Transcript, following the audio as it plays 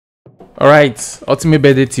Alright, Ultimate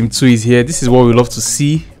Birthday Team 2 is here. This is what we love to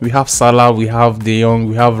see. We have Salah, we have De Jong,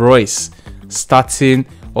 we have Royce starting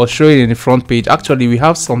or showing in the front page. Actually, we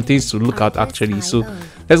have some things to look at actually. So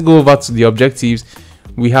let's go over to the objectives.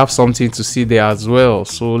 We have something to see there as well.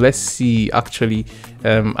 So let's see actually.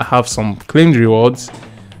 I have some claimed rewards,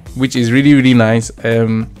 which is really nice.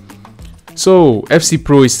 So FC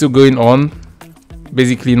Pro is still going on.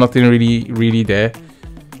 Basically nothing really there.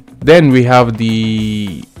 Then we have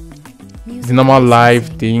the normal live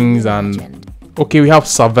things, and okay, we have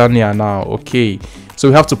Savannah now. Okay, so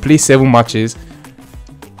we have to play 7 matches.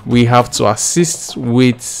 We have to assist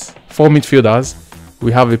with 4 midfielders.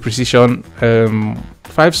 We have a precision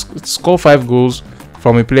score 5 goals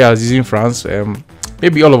from a player using France.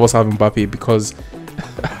 Maybe all of us have Mbappe because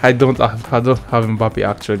I don't have Mbappe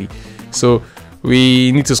actually. So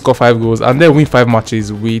we need to score 5 goals and then win 5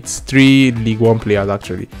 matches with 3 League 1 players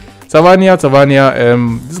actually. Savannah,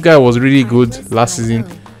 this guy was really good last season.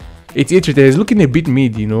 88 rated, he's looking a bit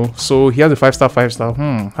mid, you know. So he has a 5-star,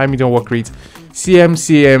 high medium work rate.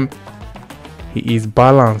 CM, he is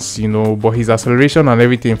balanced, you know, but his acceleration and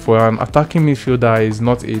everything for an attacking midfielder is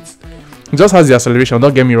not it. He just has the acceleration,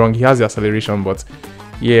 don't get me wrong, he has the acceleration, but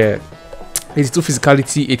yeah. 82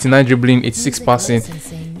 physicality, 89 dribbling, 86 passing.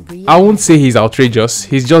 I won't say he's outrageous,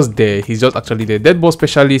 he's just there, he's just actually there. Dead ball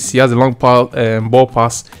specialist, he has a long ball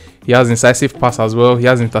pass. He has incisive pass as well. He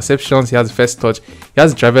has interceptions. He has first touch. He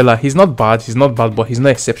has Travella. He's not bad, but he's not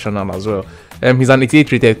exceptional as well. He's an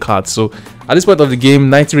 88 rated card. So at this point of the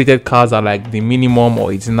game, 90 rated cards are like the minimum,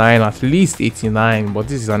 or 89, at least 89. But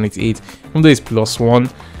this is an 88, even though it's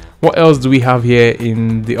 +1. What else do we have here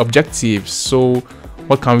in the objectives? So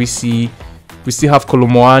what can we see? We still have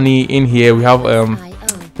Kolomoani in here. We have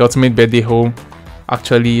the Ultimate Birthday Home.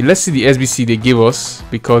 Actually, let's see the SBC they give us,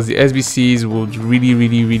 because the SBCs would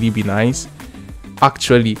really be nice.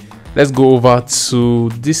 Actually, let's go over to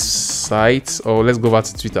this site, or let's go over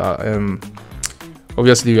to Twitter.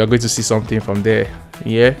 Obviously we are going to see something from there.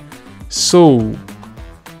 Yeah, so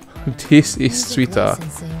this is Twitter.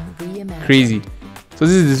 Crazy. So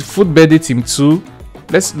this is the Foot Birthday Team 2.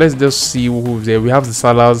 Let's just see who's there. We have the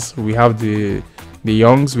Salahs, we have the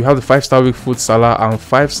Youngs, we have the 5-star weak foot Salah and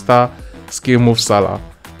 5-star skill move Salah.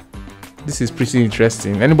 This is pretty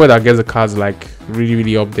interesting. Anybody that gets the cards like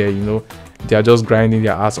really up there, you know, they are just grinding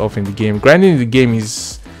their ass off in the game. Grinding in the game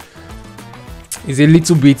is a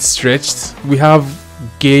little bit stretched. We have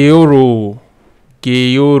Gayoro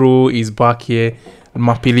is back here.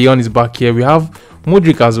 Mapillion is back here. We have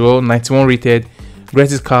Modric as well, 91 rated.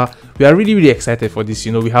 Goretzka. We are really excited for this.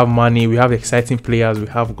 You know, we have money, we have exciting players. We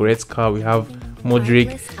have Goretzka, we have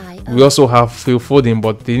Modric. We also have Phil Foden,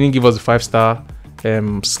 but they didn't give us a 5-star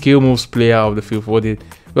skill moves player of the Phil Foden.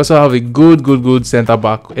 We also have a good center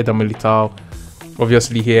back, Eder Militao,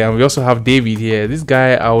 obviously here, and we also have David here. This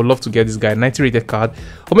guy, I would love to get this guy, 90 rated card,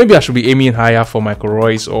 or maybe I should be aiming higher for Michael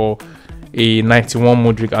Royce or a 91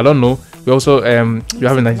 Modric. I don't know. We also we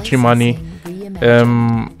have a 93 Mane.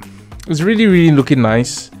 It's really looking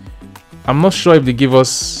nice. I'm not sure if they give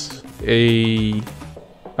us an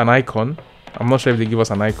icon. I'm not sure if they give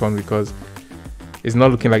us an icon, because it's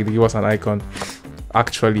not looking like they give us an icon.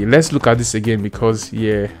 Actually, let's look at this again, because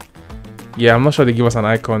yeah, I'm not sure they give us an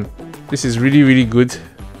icon. This is really good.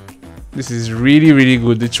 This is really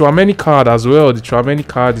good. The Tchouaméni card as well. The Tchouaméni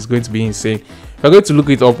card is going to be insane. We're going to look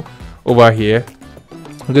it up over here.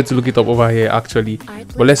 Actually,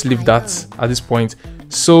 but let's leave that at this point.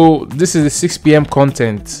 So this is the 6 p.m.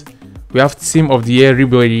 content. We have Team of the Year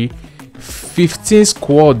Ribery, 15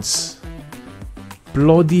 squads.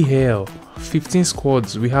 Bloody hell, 15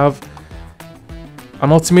 squads. We have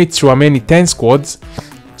an Ultimate Tchouaméni, 10 squads.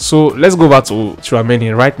 So let's go back to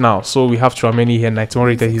Tchouaméni right now. So we have Tchouaméni here, 91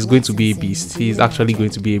 rated. He's going to be a beast. He is actually going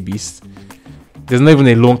to be a beast. There's not even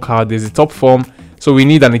a loan card. There's a top form. So we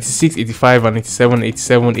need an 86, 85, an 87,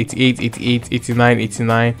 87, 88, 88, 89,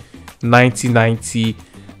 89, 90, 90.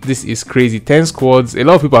 This is crazy. 10 squads. A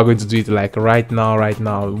lot of people are going to do it like right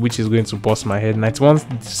now, which is going to bust my head.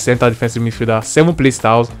 91 center defensive midfielder, 7 play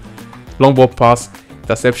styles, long ball pass,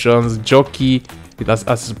 interceptions, jockey,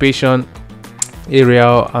 anticipation,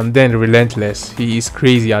 aerial, and then relentless. He is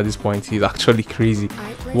crazy at this point. He's actually crazy.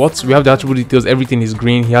 What we have the attribute details, everything is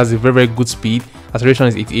green. He has a very good speed. Acceleration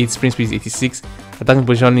is 88, sprint speed is 86, attacking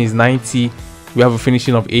position is 90. We have a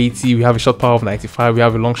finishing of 80. We have a shot power of 95. We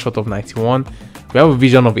have a long shot of 91. We have a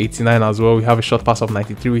vision of 89 as well. We have a short pass of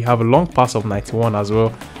 93. We have a long pass of 91 as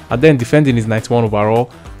well. And then defending is 91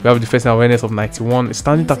 overall. We have a defensive awareness of 91. A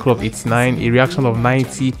standing tackle of 89. A reaction of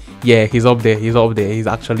 90. Yeah, he's up there. He's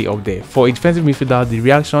actually up there. For a defensive midfielder, the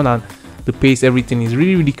reaction and the pace, everything is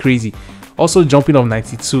really crazy. Also jumping of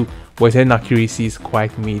 92, but his head accuracy is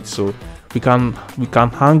quite mid, so we can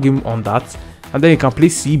hang him on that. And then he can play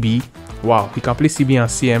CB. Wow, he can play CB and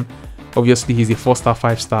CM. Obviously he's a 4-star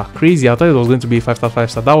 5-star. Crazy. I thought it was going to be a 5-star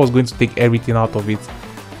 5-star. That was going to take everything out of it.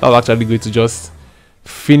 That was actually going to just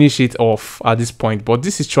finish it off at this point. But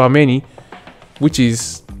this is Tchouaméni, which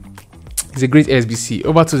is a great SBC.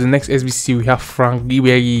 Over to the next SBC, we have Frank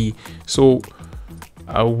Ribery. So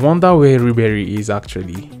I wonder where Ribery is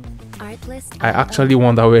actually. I actually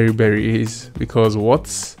wonder where Ribery is, because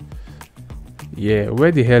what? Yeah,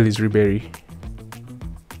 where the hell is Ribery?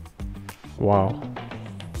 Wow.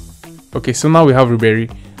 Okay, so now we have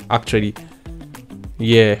Ribery actually.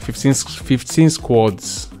 Yeah, 15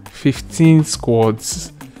 squads. 15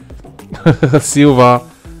 squads. Silver.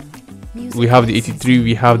 We have the 83,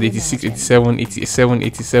 we have the 86, 87, 87,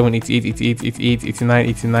 87, 88, 88, 88, 89,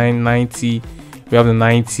 89, 90. We have the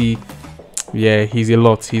 90. Yeah, he's a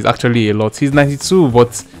lot. He's actually a lot. He's 92,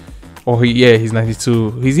 but yeah, he's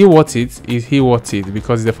 92. Is he worth it? Is he worth it?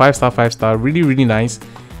 Because he's a 5-star 5-star, really, really nice.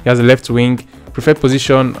 He has a left wing, preferred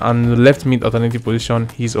position, and left mid alternative position.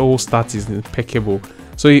 His whole stats is impeccable.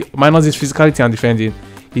 So minus his physicality and defending,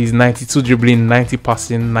 he's 92 dribbling, 90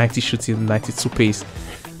 passing, 90 shooting, 92 pace.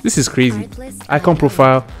 This is crazy. Icon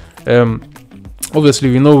profile.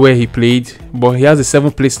 Obviously we know where he played, but he has a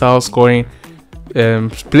 7 play style scoring.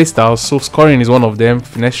 Play styles. So scoring is one of them.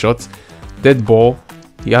 Finesse shots, dead ball.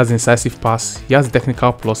 He has incisive pass. He has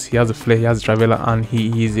technical plus. He has a flair. He has dribbler, and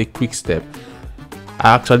he is a quick step.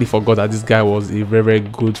 I actually forgot that this guy was a very, very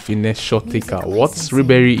good finesse shot taker. What?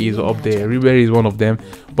 Ribery is up there. Ribery is one of them.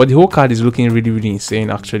 But the whole card is looking really, really insane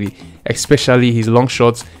actually. Especially his long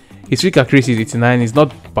shots. His quick accuracy is 89. It's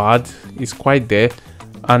not bad. It's quite there.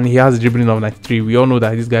 And he has dribbling of 93. We all know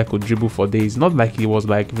that this guy could dribble for days. Not like he was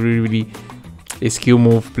like really, really a skill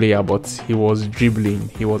move player, but he was dribbling.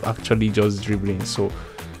 He was actually just dribbling. So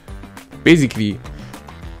basically,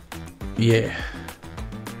 yeah,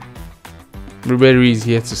 Ribery is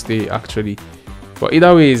here to stay actually. But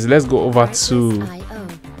either ways, let's go over to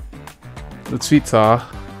the Twitter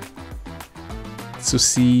to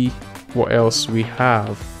see what else we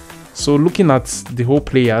have. So looking at the whole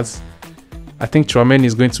players, I think Tchouaméni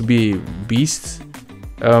is going to be a beast.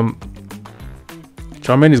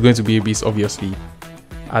 Tchouaméni is going to be a beast, obviously.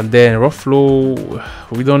 And then Ruffalo,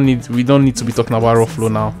 we don't need to be talking about Ruffalo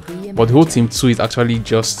now. But the whole team too is actually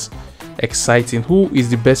just exciting. Who is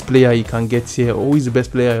the best player you can get here? Who is the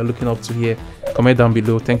best player you're looking up to here? Comment down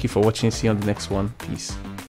below. Thank you for watching. See you on the next one. Peace.